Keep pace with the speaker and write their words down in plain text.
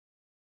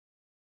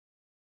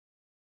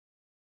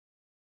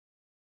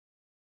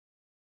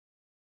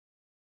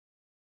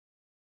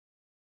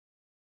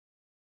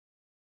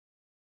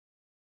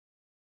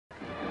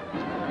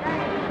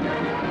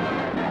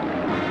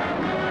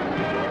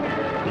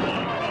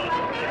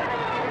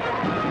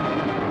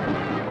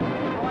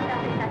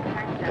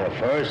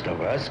first of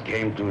us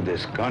came to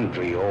this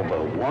country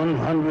over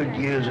 100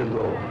 years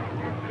ago.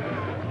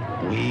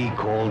 We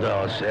called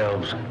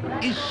ourselves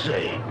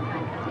Issei,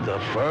 the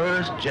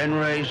first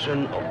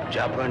generation of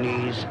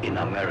Japanese in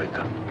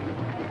America.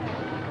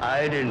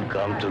 I didn't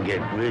come to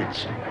get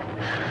rich.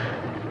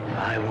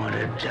 I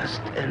wanted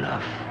just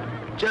enough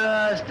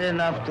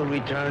to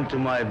return to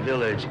my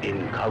village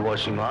in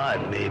Kagoshima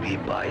and maybe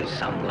buy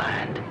some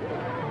land.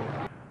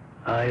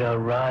 I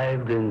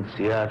arrived in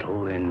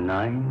Seattle in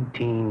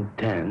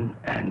 1910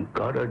 and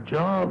got a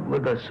job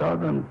with the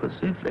Southern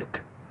Pacific.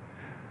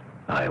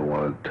 I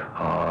worked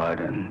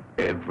hard and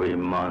every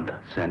month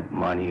sent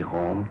money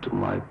home to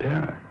my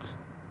parents.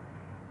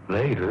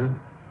 Later,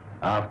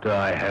 after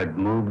I had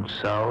moved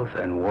south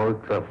and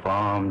worked the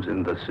farms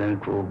in the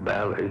Central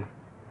Valley,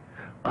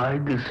 I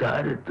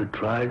decided to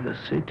try the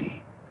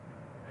city.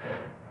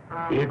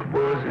 It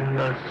was in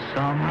the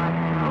summer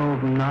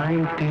of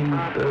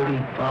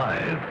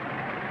 1935,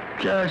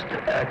 just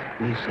at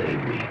Issei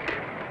Week.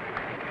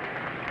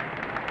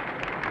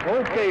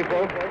 Okay,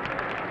 folks,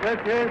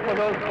 let's hear it for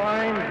those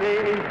fine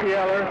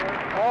JACLers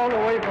all the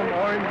way from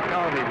Orange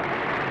County.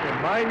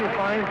 Some mighty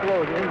fine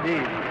float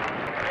indeed.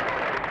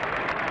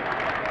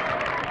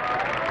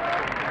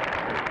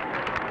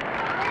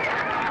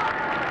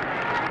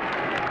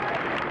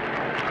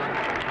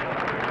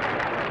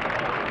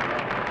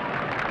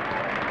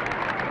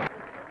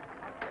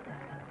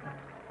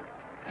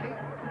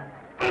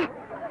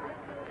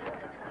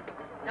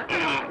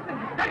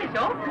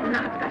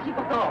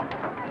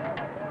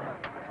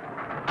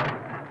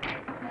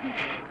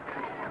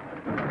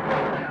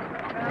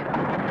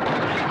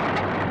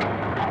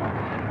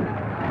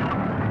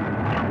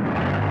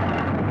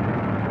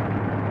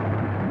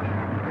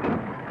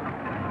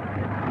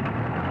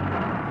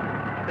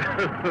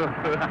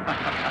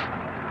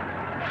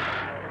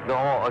どう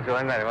もお世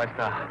話になりまし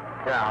た。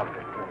じゃあ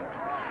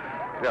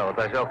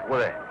私はここ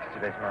で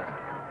失礼します。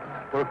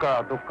これか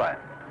らどっかへ？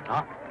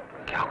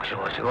客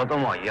商仕事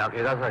も嫌気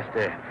がさし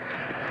て、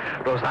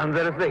ロサン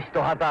ゼルスで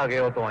一旗あげ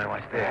ようと思いま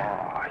して。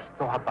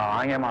一旗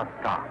あげます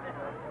か。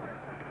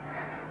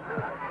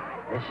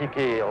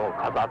錦を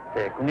飾っ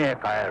て国へ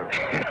帰る。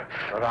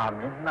それは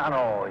みんな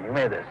の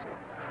夢です。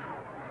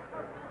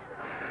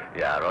い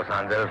や、ロ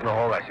サンゼルスの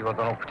方が仕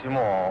事の口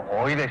も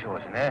多いでしょ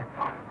うしね。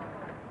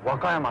和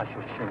歌山出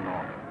身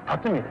の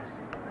辰巳です。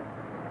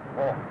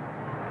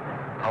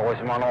鹿児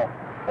島の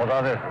小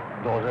田です。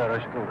どうぞよろ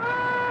しく。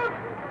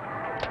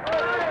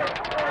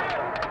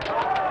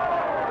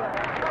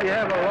We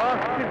have a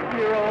lost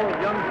 50-year-old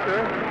youngster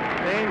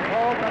named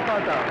Hito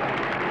Hata.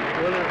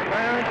 Will his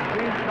parents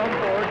please come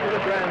forward to the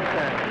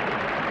grandstand?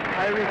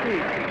 I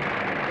repeat,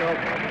 will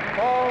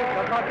Paul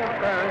Hata's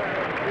parents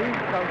please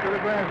come to the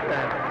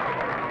grandstand?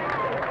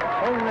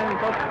 本年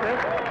とって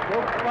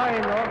6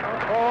歳の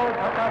Paul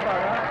Hataが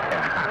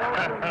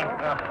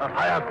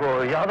早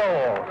く宿を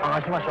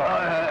探しましょう。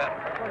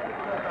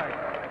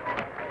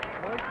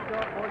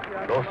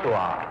ロス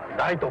は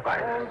大都会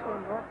です。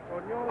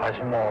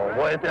私も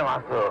覚えてま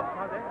す。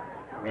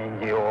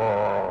右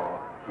を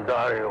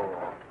左を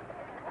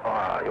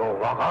よ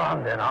うわから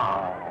んで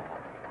な。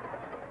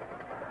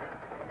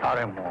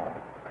誰も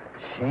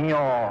信用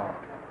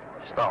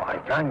したはい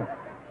かん。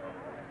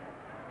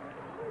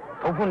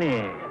特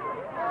に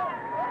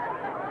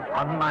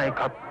案内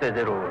買って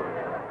出るよ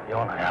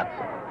うなやつ。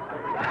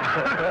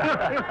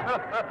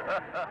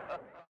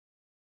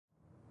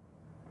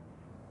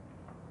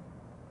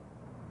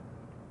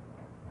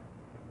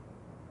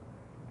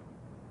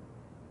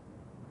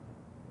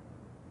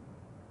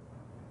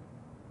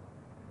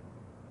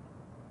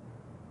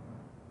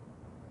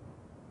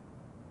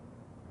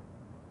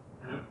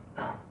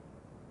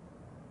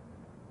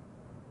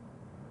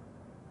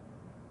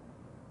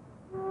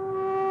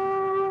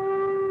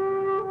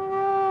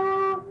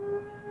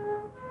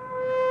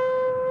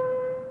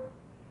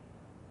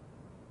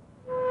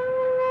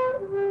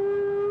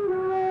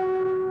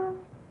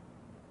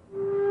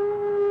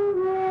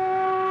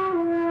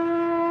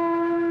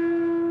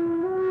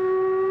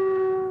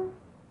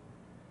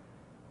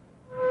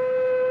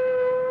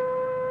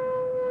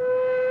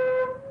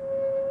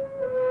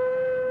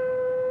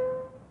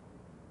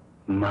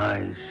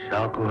My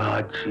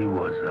shakuhachi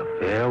was a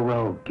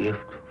farewell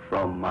gift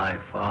from my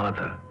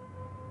father.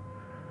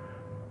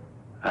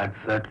 At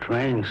the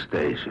train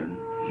station,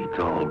 he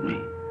told me,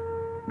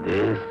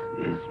 this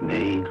is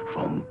made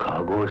from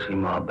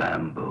Kagoshima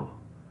bamboo,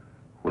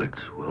 which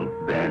will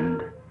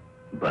bend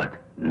but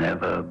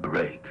never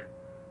break,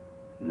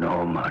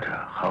 no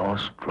matter how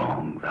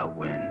strong the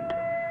wind.